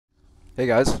Hey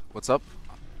guys, what's up?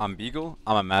 I'm Beagle.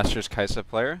 I'm a Masters Kaisa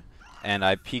player, and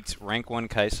I peaked rank 1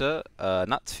 Kaisa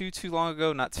not too long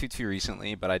ago, not too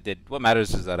recently, but I did. What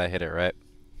matters is that I hit it, right?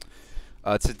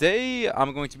 Today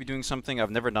I'm going to be doing something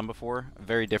I've never done before,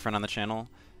 very different on the channel.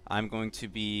 I'm going to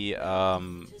be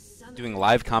doing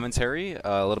live commentary,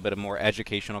 a little bit of more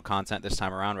educational content this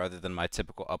time around, rather than my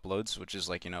typical uploads, which is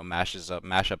like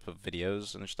mashup of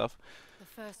videos and stuff,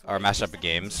 or mashup of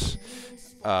games.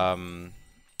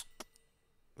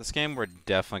 This game, we're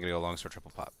definitely going to go longsword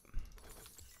triple pop.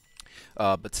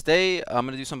 But today, I'm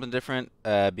going to do something different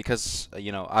because,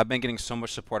 I've been getting so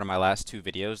much support on my last 2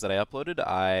 videos that I uploaded.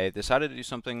 I decided to do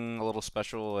something a little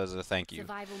special as a thank you.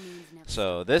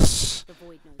 So this,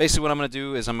 basically what I'm going to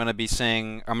do is I'm going to be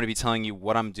telling you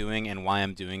what I'm doing and why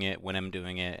I'm doing it, when I'm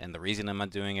doing it, and the reason I'm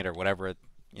doing it, or whatever,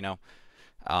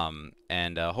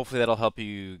 hopefully that'll help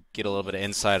you get a little bit of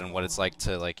insight on what it's like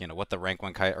to, what the rank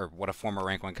 1 Kai or what a former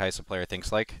rank 1 Kaisa player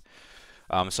thinks like.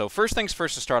 So first things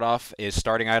first to start off is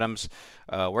starting items.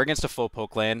 We're against a full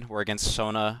poke lane. We're against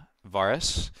Sona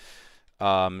Varus.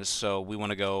 So we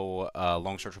want to go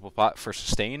longsword triple pot for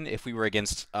sustain. If we were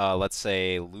against, let's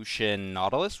say, Lucian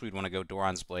Nautilus, we'd want to go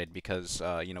Doran's Blade because,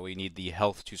 we need the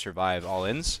health to survive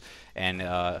all-ins and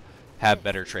have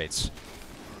better traits.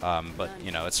 But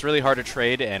it's really hard to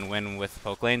trade and win with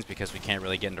poke lanes because we can't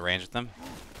really get into range with them.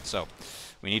 So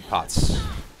we need pots.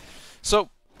 So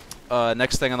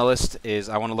next thing on the list is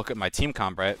I want to look at my team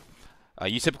comp, right?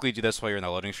 You typically do this while you're in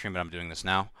the loading screen, but I'm doing this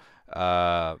now.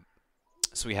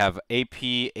 So we have AP,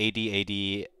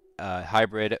 AD,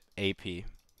 hybrid, AP.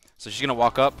 So she's going to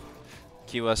walk up,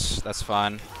 Q us, that's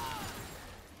fine.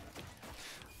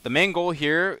 The main goal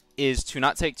here is to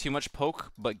not take too much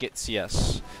poke, but get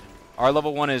CS. Our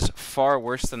level 1 is far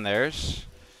worse than theirs,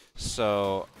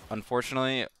 so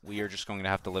unfortunately, we are just going to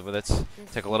have to live with it.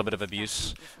 Take a little bit of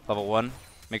abuse. Level 1.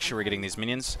 Make sure we're getting these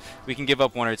minions. We can give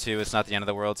up 1 or 2. It's not the end of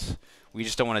the world. We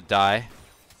just don't want to die.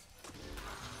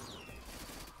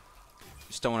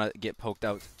 Just don't want to get poked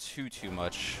out too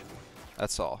much.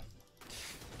 That's all.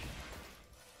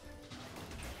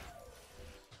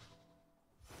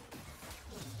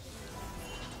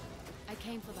 I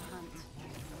came for the hunt.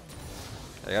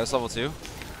 I got us level 2.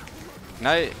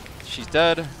 Night. She's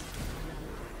dead.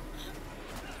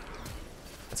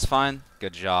 That's fine.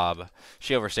 Good job.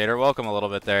 She overstayed her welcome a little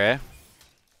bit there, eh?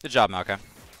 Good job, Malka.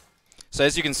 So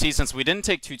as you can see, since we didn't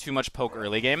take too much poke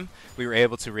early game, we were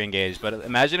able to re-engage. But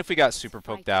imagine if we got super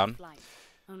poked down.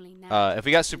 If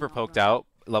we got super poked out,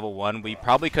 level 1, we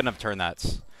probably couldn't have turned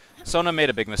that. Sona made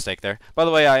a big mistake there. By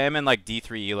the way, I am in like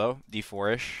D3 elo,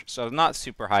 D4-ish, so not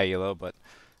super high elo, but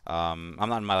I'm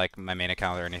not in my main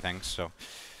account or anything, so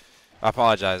I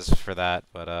apologize for that.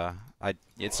 But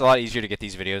it's a lot easier to get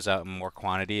these videos out in more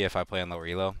quantity if I play on lower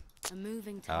elo.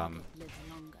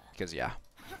 Because yeah.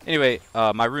 Anyway,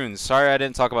 my runes. Sorry I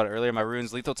didn't talk about it earlier. My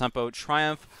runes: Lethal Tempo,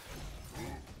 Triumph.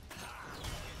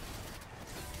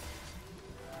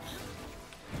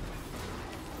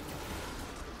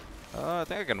 I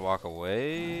think I can walk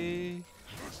away.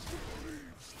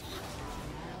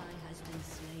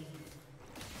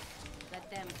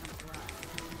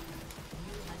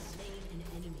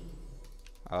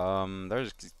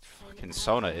 There's fucking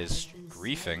Sona is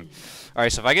griefing.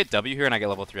 Alright, so if I get W here and I get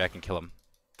level 3, I can kill him.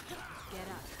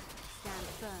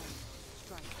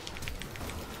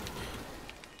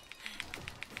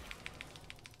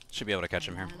 Should be able to catch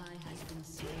him here.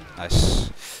 Nice.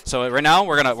 So right now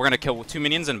we're gonna kill 2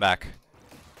 minions and back.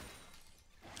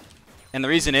 And the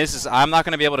reason is I'm not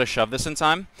gonna be able to shove this in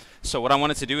time. So what I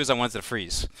wanted to do is I wanted to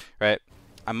freeze. Right?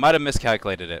 I might have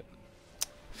miscalculated it.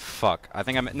 Fuck. I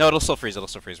think no, it'll still freeze. It'll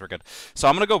still freeze. We're good. So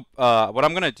I'm gonna go. What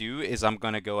I'm gonna do is I'm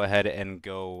gonna go ahead and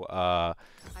go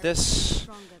this.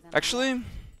 Actually,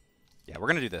 yeah, we're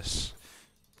gonna do this.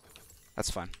 That's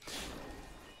fine.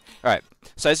 All right.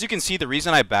 So as you can see, the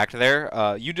reason I backed there,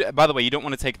 by the way, you don't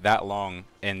want to take that long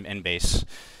in base.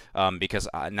 Because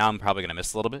now I'm probably going to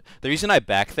miss a little bit. The reason I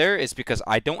back there is because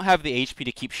I don't have the HP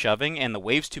to keep shoving, and the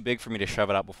wave's too big for me to shove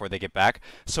it out before they get back.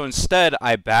 So instead,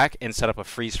 I back and set up a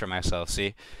freeze for myself,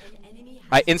 see?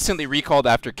 I instantly recalled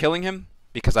after killing him,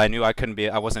 because I knew I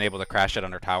wasn't able to crash it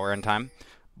under tower in time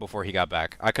before he got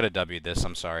back. I could have W'd this,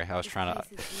 I'm sorry. I was trying to...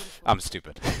 I'm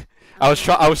stupid. I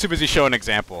was too busy showing an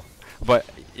example. But,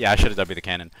 yeah, I should have W'd the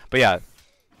cannon. But yeah.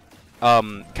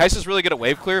 Kaisa's really good at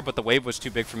wave clear, but the wave was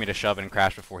too big for me to shove and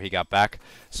crash before he got back.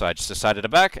 So I just decided to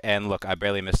back, and look, I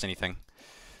barely missed anything.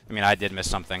 I mean, I did miss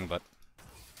something, but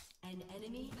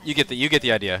you get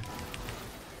the idea.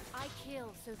 I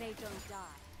kill so they don't die.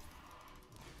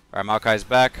 Alright, Maokai's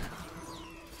back.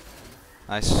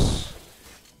 Nice.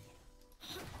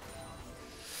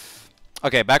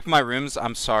 Okay, back to my rooms.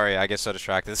 I'm sorry, I get so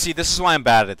distracted. See, this is why I'm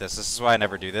bad at this. This is why I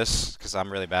never do this, because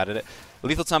I'm really bad at it.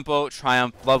 Lethal Tempo,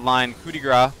 Triumph, Bloodline, Coup de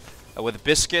Grace, with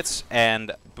Biscuits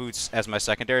and Boots as my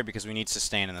secondary, because we need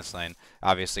sustain in this lane,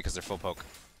 obviously, because they're full poke,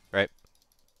 right?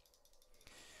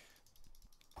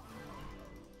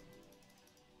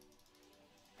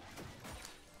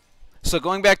 So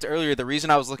going back to earlier, the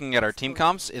reason I was looking at our team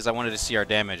comps is I wanted to see our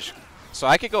damage. So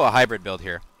I could go a hybrid build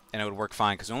here, and it would work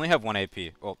fine, because we only have 1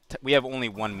 AP. Well, we have only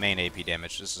 1 main AP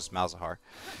damage. This is Malzahar.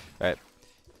 Right.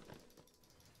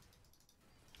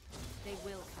 They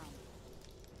will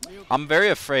come. I'm very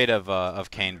afraid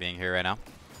of Kayn being here right now.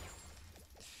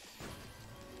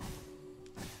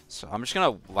 So I'm just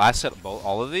gonna last hit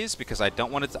all of these because I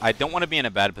don't want to be in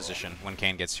a bad position when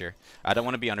Kayn gets here. I don't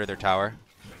want to be under their tower.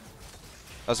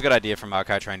 That was a good idea from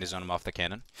Maokai trying to zone him off the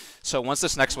cannon. So once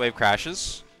this next wave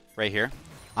crashes, right here,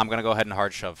 I'm gonna go ahead and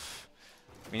hard shove.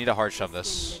 We need to hard shove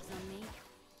this.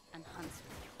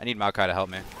 I need Maokai to help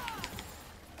me.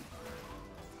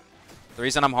 The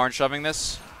reason I'm hard shoving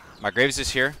this, my Graves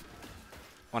is here.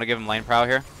 I want to give him lane prow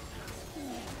here.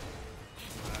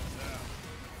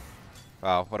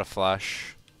 Wow, what a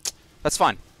flash. That's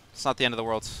fine. It's not the end of the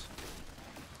world.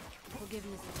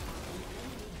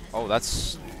 Oh,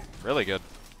 that's really good.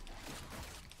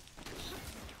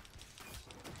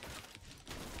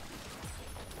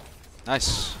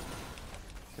 Nice.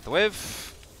 Get the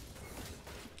wave.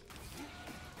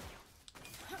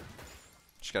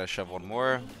 Just gotta shove one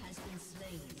more.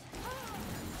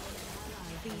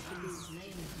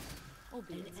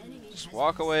 Just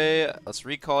walk away. Let's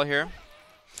recall here.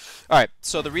 Alright,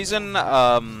 so the reason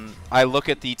I look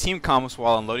at the team comps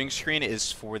while on loading screen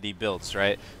is for the builds,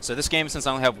 right? So this game, since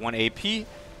I only have 1 AP,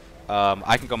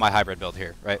 I can go my hybrid build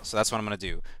here, right? So that's what I'm going to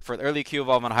do. For the early Q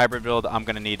evolve on a hybrid build, I'm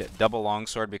going to need double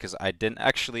longsword because I didn't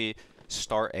actually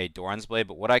start a Doran's Blade,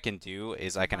 but what I can do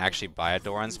is I can actually buy a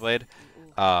Doran's Blade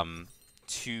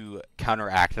to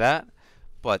counteract that,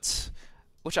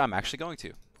 which I'm actually going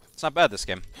to. It's not bad this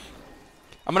game.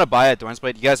 I'm going to buy a Doran's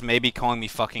Blade. You guys may be calling me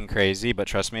fucking crazy, but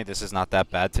trust me, this is not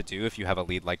that bad to do if you have a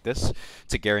lead like this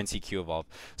to guarantee Q evolve.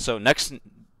 So next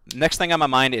thing on my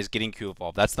mind is getting Q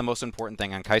evolve. That's the most important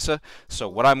thing on Kaisa. So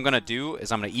what I'm going to do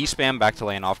is I'm going to E-spam back to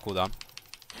lane off cooldown.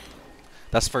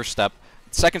 That's the first step.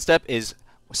 Second step is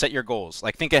set your goals.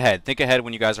 Like, think ahead. Think ahead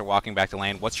when you guys are walking back to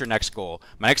lane. What's your next goal?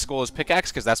 My next goal is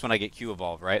pickaxe because that's when I get Q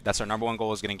evolve, right? That's our #1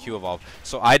 goal, is getting Q evolve.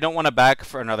 So I don't want to back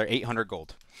for another 800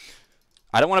 gold.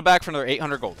 I don't want to back for another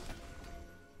 800 gold.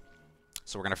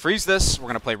 So we're going to freeze this. We're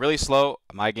going to play really slow.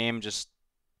 My game just...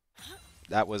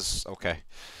 That was... Okay.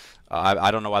 I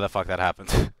don't know why the fuck that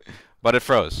happened. But it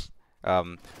froze.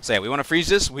 So yeah, we want to freeze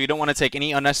this. We don't want to take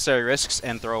any unnecessary risks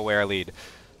and throw away our lead.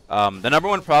 The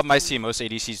 #1 problem I see most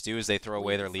ADCs do is they throw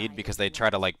away their lead because they try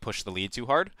to like push the lead too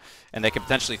hard. And they can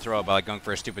potentially throw it by like going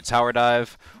for a stupid tower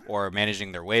dive or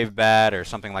managing their wave bad or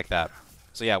something like that.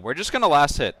 So yeah, we're just going to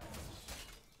last hit.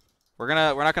 We're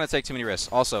not gonna take too many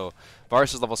risks. Also,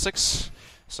 Varus is level 6,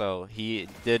 so he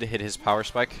did hit his power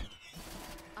spike.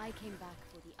 I came back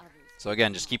for the others. So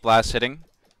again, just keep last hitting.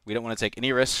 We don't want to take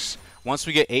any risks. Once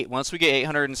we get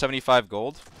 875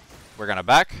 gold, we're gonna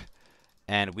back,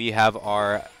 and we have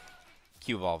our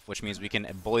Q evolve, which means we can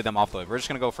bully them off the wave. We're just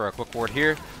gonna go for a quick ward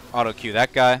here, auto Q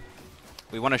that guy.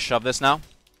 We want to shove this now.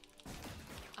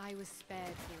 I was spared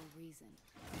for a reason.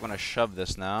 We want to shove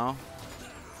this now.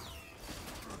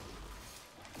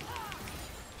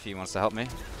 If he wants to help me.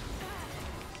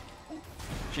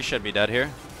 She should be dead here.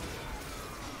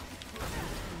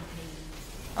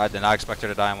 I did not expect her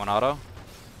to die in one auto.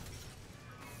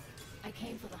 I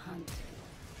came for the hunt.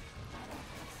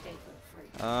 Stay for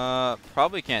the fruit.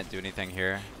 Probably can't do anything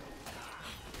here.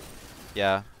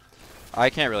 Yeah.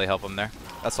 I can't really help him there.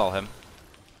 That's all him.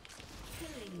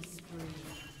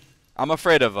 I'm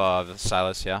afraid of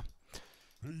Silas, yeah.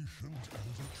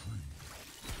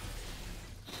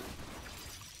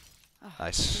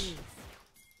 Nice.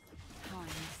 How I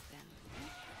missed them.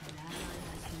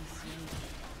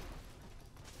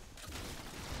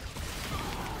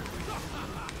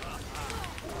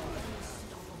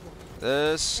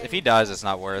 This, if he dies, it's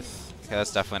not worth. Okay,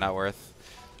 that's definitely not worth.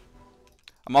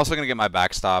 I'm also going to get my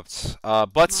back stopped.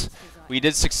 But we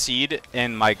did succeed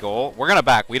in my goal. We're going to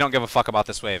back. We don't give a fuck about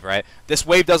this wave, right? This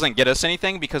wave doesn't get us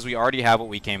anything because we already have what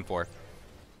we came for.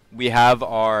 We have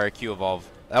our Q evolve.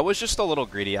 That was just a little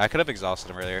greedy. I could have exhausted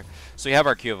him earlier. So we have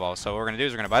our Q evolve. So what we're going to do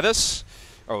is we're going to buy this.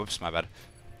 Oh, oops, my bad.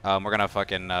 We're going to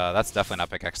fucking... that's definitely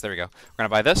not pickaxe. There we go. We're going to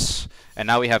buy this. And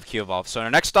now we have Q evolve. So in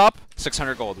our next stop,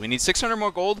 600 gold. We need 600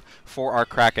 more gold for our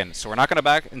Kraken. So we're not going to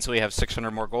back until we have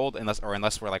 600 more gold. Unless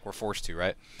we're forced to,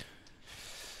 right?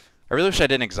 I really wish I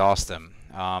didn't exhaust him.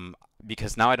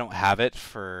 because now I don't have it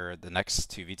for the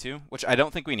next 2v2, which I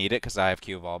don't think we need it because I have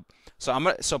Q Evolve.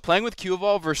 So playing with Q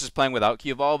Evolve versus playing without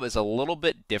Q Evolve is a little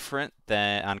bit different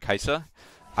than on Kaisa.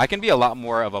 I can be a lot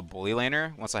more of a bully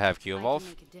laner once I have Q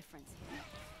Evolve,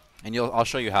 and I'll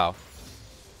show you how.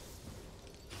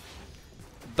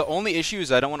 The only issue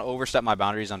is I don't want to overstep my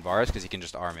boundaries on Varus because he can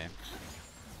just R me.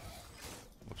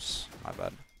 Whoops, my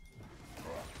bad.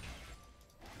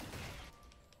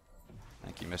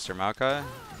 Thank you, Mr. Maokai.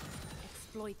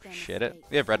 Shit it.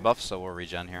 We have red buff, so we'll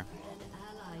regen here.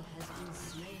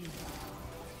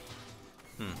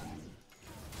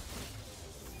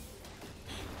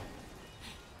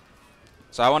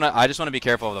 So I just want to be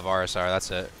careful of the Varus.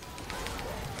 That's it.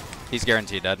 He's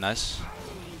guaranteed dead. Nice.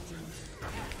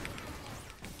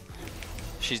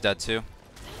 She's dead too.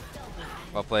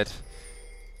 Well played.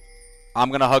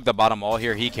 I'm gonna hug the bottom wall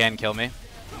here. He can kill me.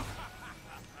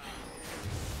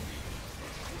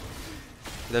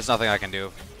 There's nothing I can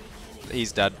do.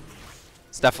 He's dead.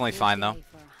 It's definitely fine though.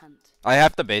 I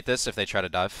have to bait this if they try to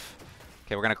dive.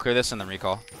 Okay, we're gonna clear this and then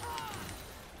recall.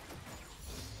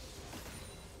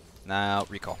 Now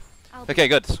recall. Okay,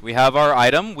 good. We have our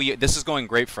item. This is going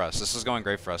great for us. This is going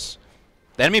great for us.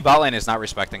 The enemy bot lane is not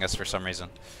respecting us for some reason.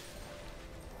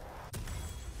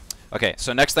 Okay,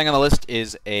 so next thing on the list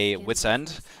is a Wit's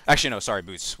End. Actually, no, sorry,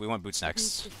 Boots. We want Boots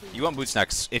next. You want Boots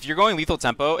next. If you're going lethal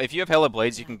tempo, if you have Halo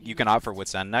Blades, you can opt for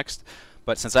Wit's End next.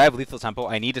 But since I have lethal tempo,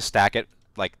 I need to stack it.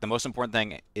 Like, the most important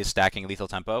thing is stacking lethal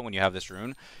tempo when you have this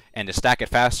rune. And to stack it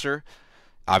faster,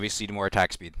 obviously, more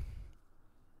attack speed.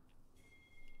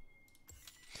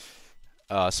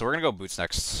 So we're gonna go Boots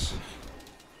next.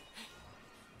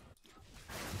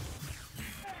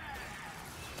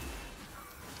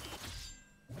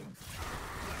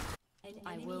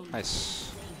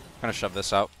 Nice. I'm gonna shove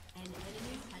this out.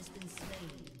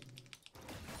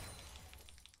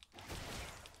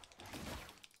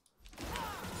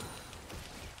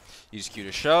 Use Q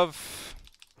to shove.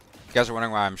 If you guys are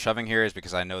wondering why I'm shoving here, is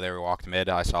because I know they walked mid.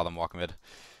 I saw them walk mid.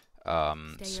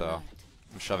 So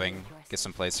I'm shoving. Get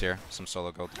some plates here. Some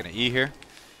solo gold. Gonna E here.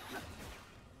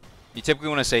 You typically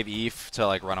want to save E to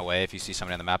like run away if you see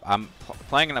somebody on the map. I'm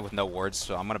playing it with no wards,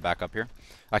 so I'm gonna back up here.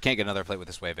 I can't get another plate with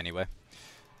this wave anyway.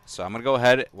 So I'm gonna go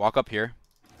ahead, walk up here,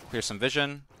 clear some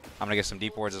vision. I'm gonna get some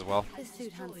deep wards as well.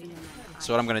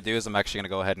 So what I'm gonna do is I'm actually gonna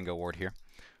go ahead and go ward here.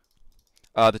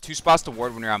 The two spots to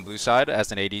ward when you're on blue side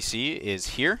as an ADC is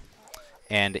here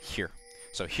and here.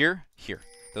 So here, here.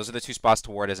 Those are the two spots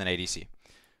to ward as an ADC.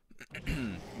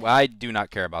 Well, I do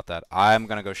not care about that. I'm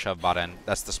gonna go shove bot in.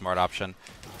 That's the smart option.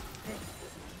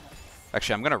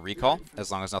 Actually, I'm gonna recall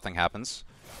as long as nothing happens.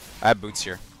 I have boots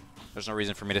here. There's no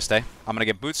reason for me to stay. I'm gonna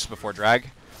get boots before drag.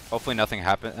 Hopefully nothing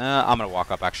happens. I'm gonna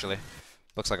walk up actually.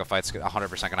 Looks like a fight's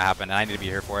 100% gonna happen, and I need to be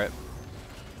here for it.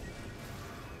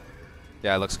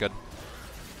 Yeah, it looks good.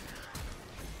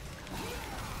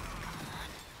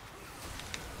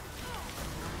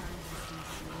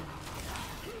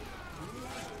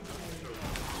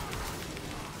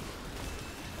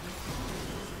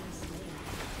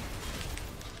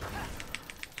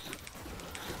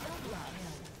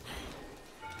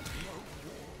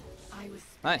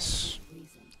 Nice.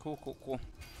 Cool, cool, cool.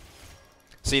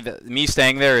 See, me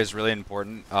staying there is really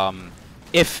important.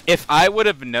 If I would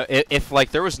have if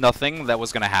like there was nothing that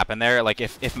was gonna happen there, like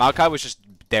if Maokai was just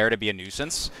there to be a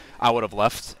nuisance, I would have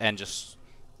left and just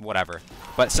whatever.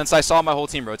 But since I saw my whole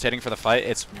team rotating for the fight,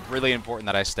 it's really important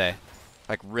that I stay.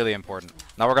 Like really important.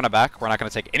 Now we're gonna back. We're not gonna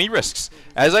take any risks.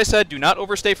 As I said, do not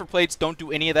overstay for plates. Don't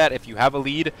do any of that. If you have a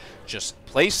lead, just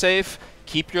play safe.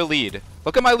 Keep your lead.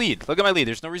 Look at my lead. Look at my lead.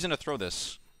 There's no reason to throw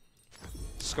this.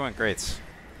 It's going great.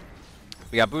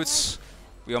 We got boots.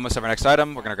 We almost have our next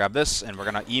item. We're going to grab this, and we're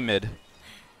going to E mid.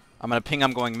 I'm going to ping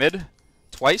I'm going mid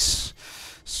twice,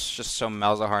 just so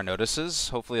Malzahar notices.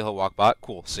 Hopefully he'll walk bot.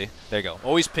 Cool, see? There you go.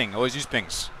 Always ping. Always use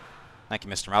pings. Thank you,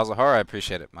 Mr. Malzahar. I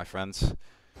appreciate it, my friends.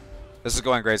 This is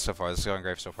going great so far. This is going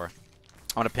great so far.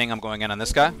 I'm going to ping I'm going in on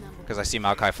this guy, because I see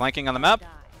Maokai flanking on the map.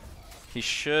 He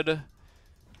should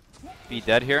be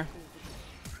dead here.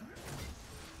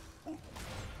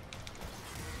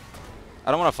 I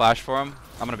don't want to flash for him.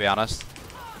 I'm going to be honest.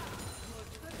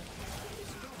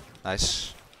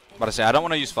 Nice. About to say, I don't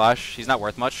want to use flash. He's not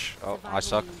worth much. Oh, I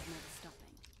suck.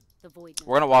 We're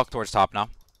going to walk towards top now.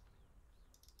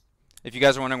 If you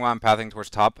guys are wondering why I'm pathing towards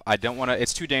top, I don't want to...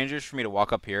 It's too dangerous for me to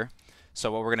walk up here.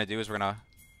 So what we're going to do is we're going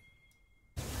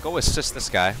to go assist this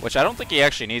guy, which I don't think he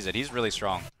actually needs it. He's really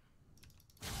strong.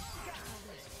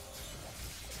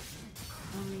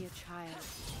 Only a child.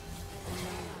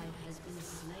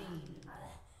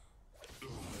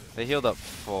 They healed up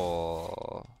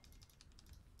full.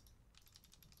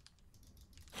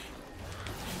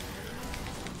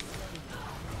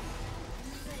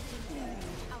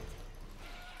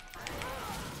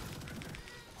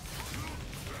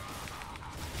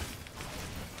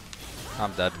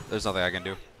 I'm dead. There's nothing I can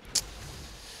do.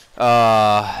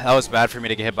 That was bad for me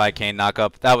to get hit by a Kayn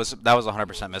knockup. That was 100%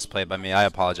 misplayed by me. I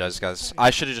apologize, guys. I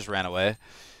should have just ran away.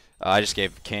 I just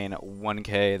gave Kayn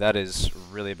 1k. That is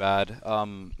really bad.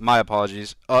 My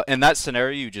apologies. In that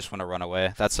scenario, you just want to run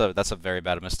away. That's a very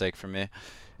bad mistake for me.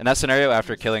 In that scenario,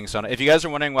 after killing Sona, if you guys are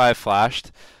wondering why I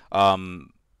flashed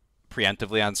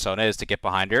preemptively on Sona is to get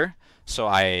behind her. So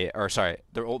sorry,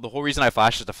 the whole reason I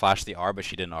flashed is to flash the R, but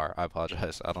she didn't R. I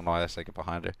apologize. I don't know why I said get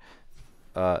behind her.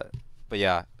 But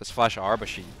yeah, let's flash R, but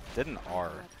she didn't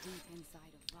R.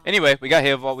 Anyway, we got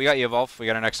Evolve, we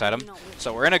got our next item.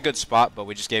 So we're in a good spot, but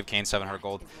we just gave Kayn 700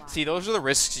 gold. See, those are the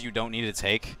risks you don't need to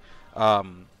take. I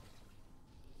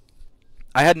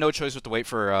had no choice but to wait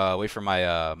for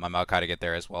my my Maokai to get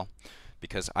there as well,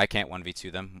 because I can't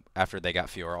 1v2 them after they got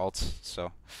Fiora ults.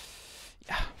 So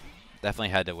yeah, definitely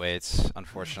had to wait,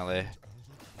 unfortunately.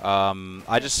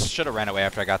 I just should have ran away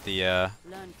after I got the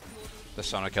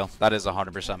Sona kill. That is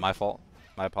 100% my fault.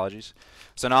 My apologies.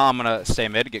 So now I'm going to stay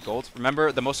mid, get gold.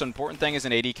 Remember, the most important thing as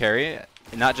an AD carry,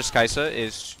 not just Kaisa,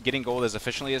 is getting gold as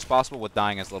efficiently as possible with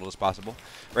dying as little as possible.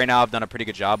 Right now I've done a pretty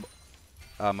good job.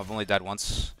 I've only died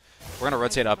once. We're going to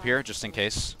rotate up here just in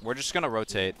case. We're just going to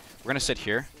rotate. We're going to sit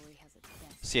here.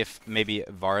 See if maybe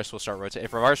Varus will start rotating.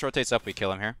 If Varus rotates up, we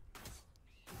kill him here.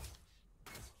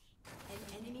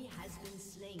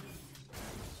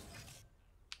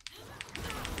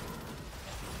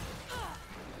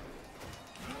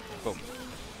 Boom.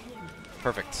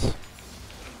 Perfect.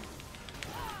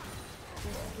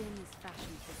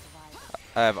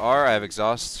 I have R, I have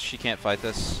exhaust. She can't fight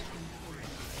this.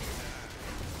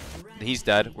 He's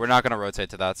dead. We're not going to rotate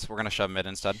to that. We're going to shove mid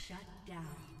instead.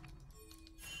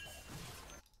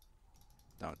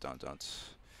 Don't. I'm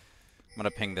going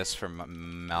to ping this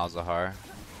from Malzahar.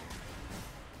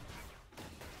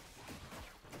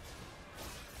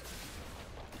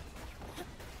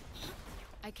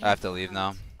 I have to leave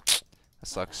now. That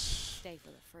sucks. Stay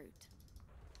for the fruit.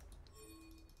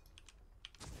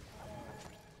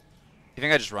 You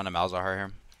think I just run a Malzahar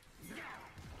here?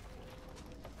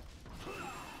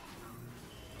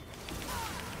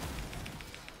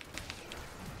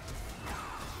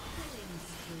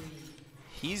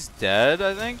 He's dead,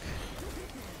 I think.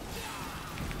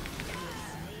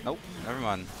 Nope, never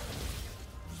mind.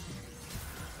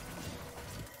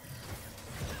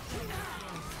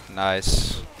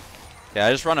 Nice. Yeah,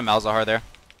 I just run a Malzahar there.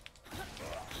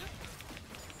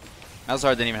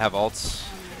 Malzahar didn't even have ults.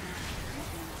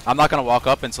 I'm not going to walk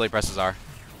up until he presses R.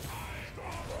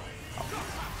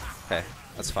 Okay,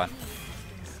 that's fine.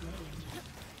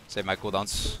 Save my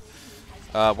cooldowns.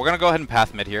 We're going to go ahead and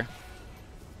path mid here.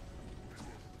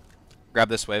 Grab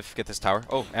this wave, get this tower.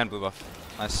 Oh, and blue buff.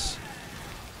 Nice.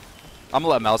 I'm going to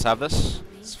let Malz have this.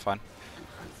 It's fine.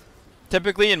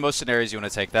 Typically, in most scenarios, you want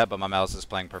to take that, but my Malz is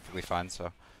playing perfectly fine,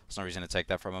 so there's no reason to take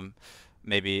that from him.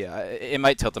 Maybe it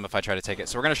might tilt him if I try to take it.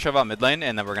 So we're going to shove out mid lane,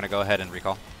 and then we're going to go ahead and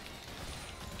recall.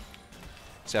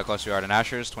 See how close we are to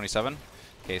Nashor's, 27.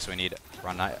 Okay, so we need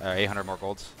around 800 more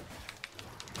gold.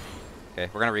 Okay,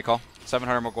 we're going to recall.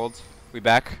 700 more gold. We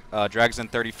back. Drag's in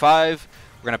 35.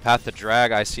 We're going to path the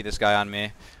drag. I see this guy on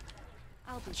me.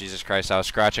 Jesus Christ, I was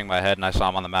scratching my head, and I saw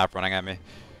him on the map running at me.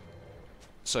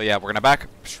 So yeah, we're going to back.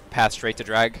 Path straight to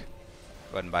drag. Go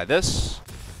ahead and buy this.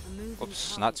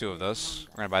 Oops, not two of those.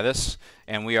 We're going to buy this.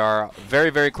 And we are very,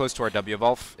 very close to our W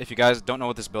evolve. If you guys don't know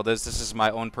what this build is, this is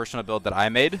my own personal build that I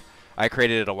made. I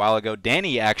created it a while ago.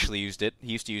 Danny actually used it.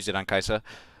 He used to use it on Kaisa.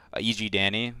 E.g.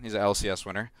 Danny. He's an LCS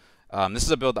winner. This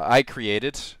is a build that I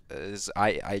created.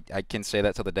 I can say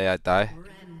that till the day I die.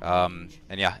 And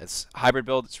yeah, it's hybrid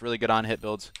build. It's really good on hit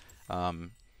builds.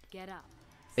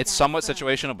 It's somewhat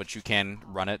situational, but you can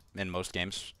run it in most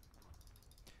games.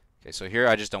 Okay, so here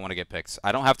I just don't want to get picked.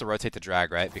 I don't have to rotate the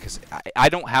drag, right? Because I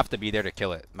don't have to be there to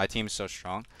kill it. My team's so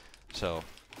strong. So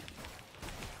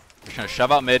we're just going to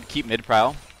shove out mid, keep mid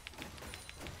prowl.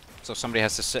 So somebody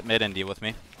has to sit mid and deal with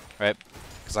me, right?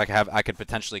 Because I could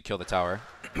potentially kill the tower,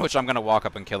 which I'm going to walk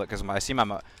up and kill it because I see I'm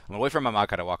going to wait for my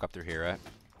Maokai to walk up through here, right?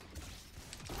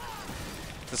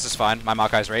 This is fine. My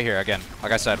Maokai's right here again.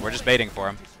 Like I said, we're just baiting for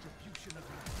him.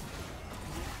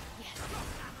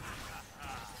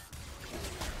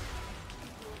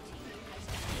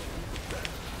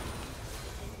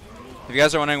 If you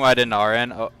guys are wondering why I didn't R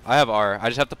in, oh, I have R. I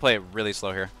just have to play it really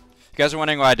slow here. If you guys are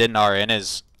wondering why I didn't R in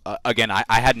is, again, I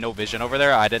had no vision over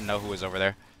there. I didn't know who was over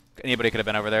there. Anybody could have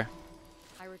been over there.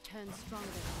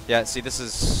 Yeah, see, this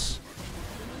is...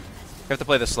 You have to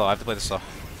play this slow. I have to play this slow.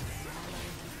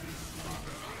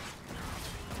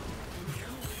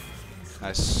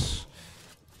 Nice.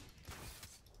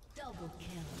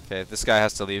 Okay, this guy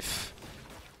has to leave.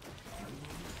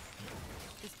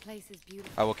 place is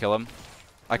beautiful. I will kill him.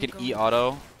 I can E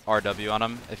auto RW on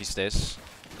him if he stays.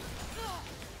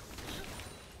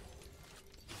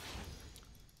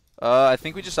 I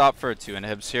think we just opt for 2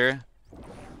 inhibs here.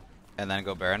 And then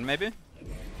go Baron maybe? Do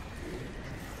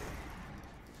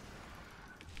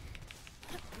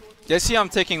you guys see I'm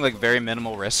taking like very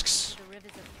minimal risks?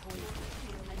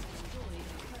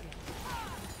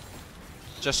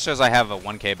 Just because I have a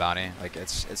 1k bounty. Like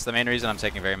it's the main reason I'm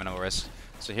taking very minimal risks.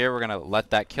 So here we're gonna let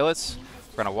that kill it.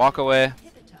 We're gonna walk away.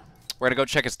 We're gonna go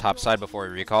check his top side before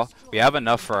we recall. We have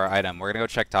enough for our item. We're gonna go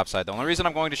check top side. The only reason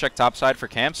I'm going to check top side for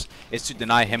camps is to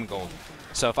deny him gold.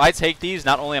 So if I take these,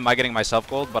 not only am I getting myself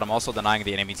gold, but I'm also denying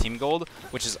the enemy team gold,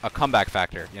 which is a comeback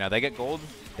factor. You know, they get gold,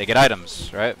 they get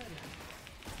items, right?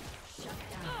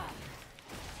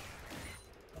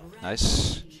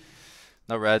 Nice.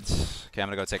 No reds. Okay, I'm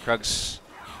gonna go take Krugs.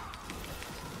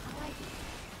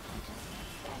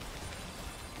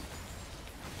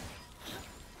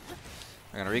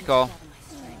 We're gonna recall.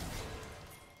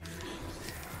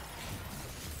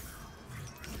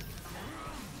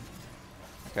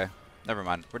 Okay, never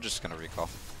mind. We're just gonna recall.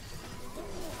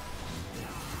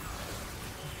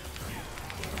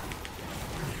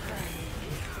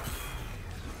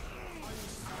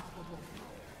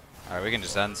 Alright, we can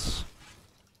just end. Just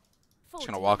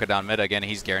gonna walk it down mid again.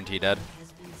 He's guaranteed dead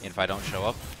if I don't show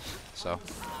up. So.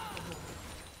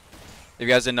 If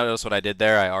you guys didn't notice what I did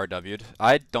there, I RW'd.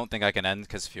 I don't think I can end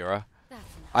because Fiora.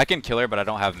 I can kill her, but I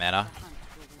don't have mana.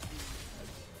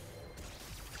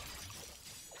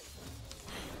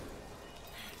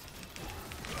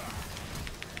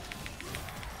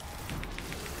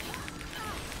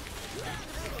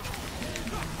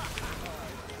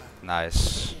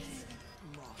 Nice.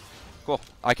 Cool.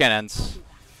 I can't end.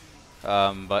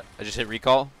 But I just hit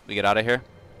recall. We get out of here.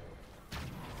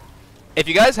 If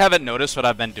you guys haven't noticed, what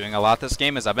I've been doing a lot this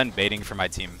game is I've been baiting for my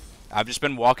team. I've just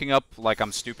been walking up like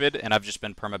I'm stupid, and I've just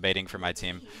been perma-baiting for my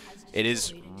team. It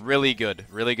is really good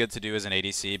to do as an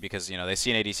ADC, because, you know, they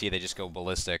see an ADC, they just go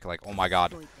ballistic, like, oh my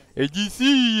god.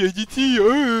 ADC,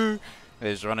 ADC,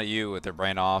 They just run at you with their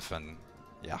brain off, and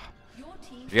yeah.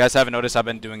 If you guys haven't noticed, I've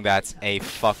been doing that a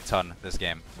fuck ton this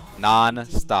game.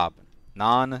 Non-stop.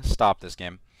 Non-stop this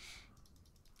game.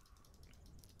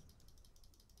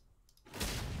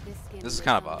 This is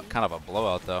kind of a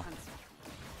blowout though.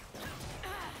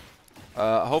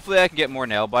 Hopefully I can get more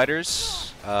nail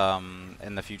biters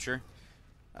in the future.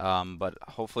 But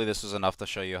hopefully this is enough to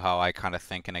show you how I kind of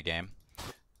think in a game.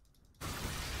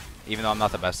 Even though I'm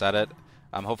not the best at it.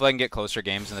 Hopefully I can get closer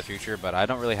games in the future, but I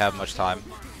don't really have much time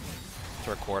to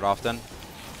record often.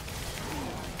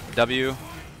 W.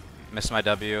 Missed my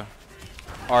W.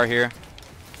 R here.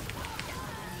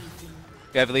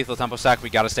 We have a lethal tempo stack.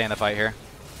 We gotta stay in the fight here.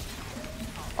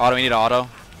 Auto, we need to auto.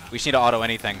 We just need to auto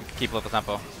anything. Keep lethal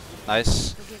tempo.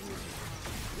 Nice.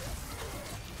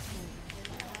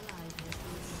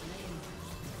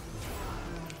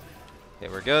 Okay,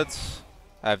 we're good.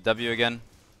 I have W again.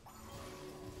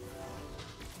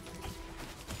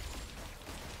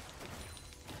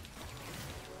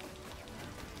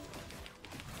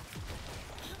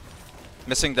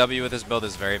 Missing W with this build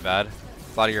is very bad. A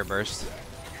lot of your burst.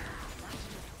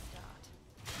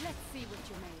 Let's see what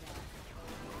you're made of.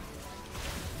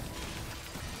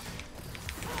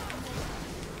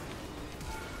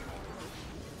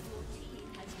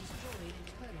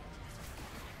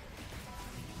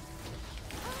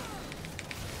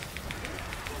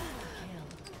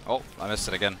 Oh, I missed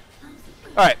it again.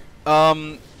 Alright.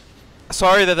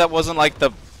 Sorry that wasn't like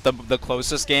the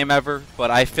closest game ever, but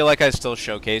I feel like I still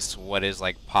showcased what is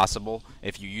like possible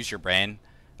if you use your brain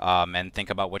and think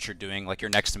about what you're doing, like your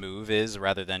next move is,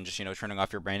 rather than just, you know, turning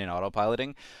off your brain and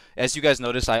autopiloting. As you guys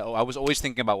noticed, I was always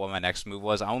thinking about what my next move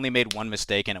was. I only made one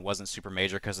mistake and it wasn't super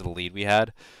major because of the lead we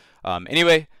had.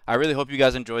 Anyway, I really hope you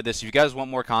guys enjoyed this. If you guys want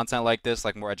more content like this,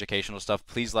 like more educational stuff,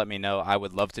 please let me know. I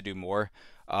would love to do more.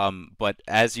 But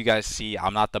as you guys see,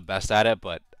 I'm not the best at it,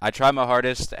 but I try my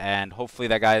hardest, and hopefully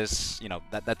that guys, you know,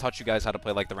 that taught you guys how to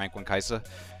play like the rank 1 Kaisa,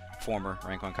 former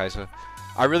rank 1 Kaisa.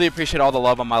 I really appreciate all the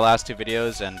love on my last 2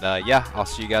 videos, and yeah, I'll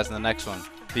see you guys in the next one.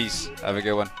 Peace. Have a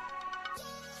good one.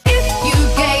 If you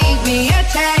gave me a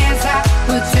chance, I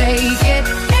would take it.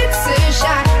 It's a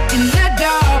shot.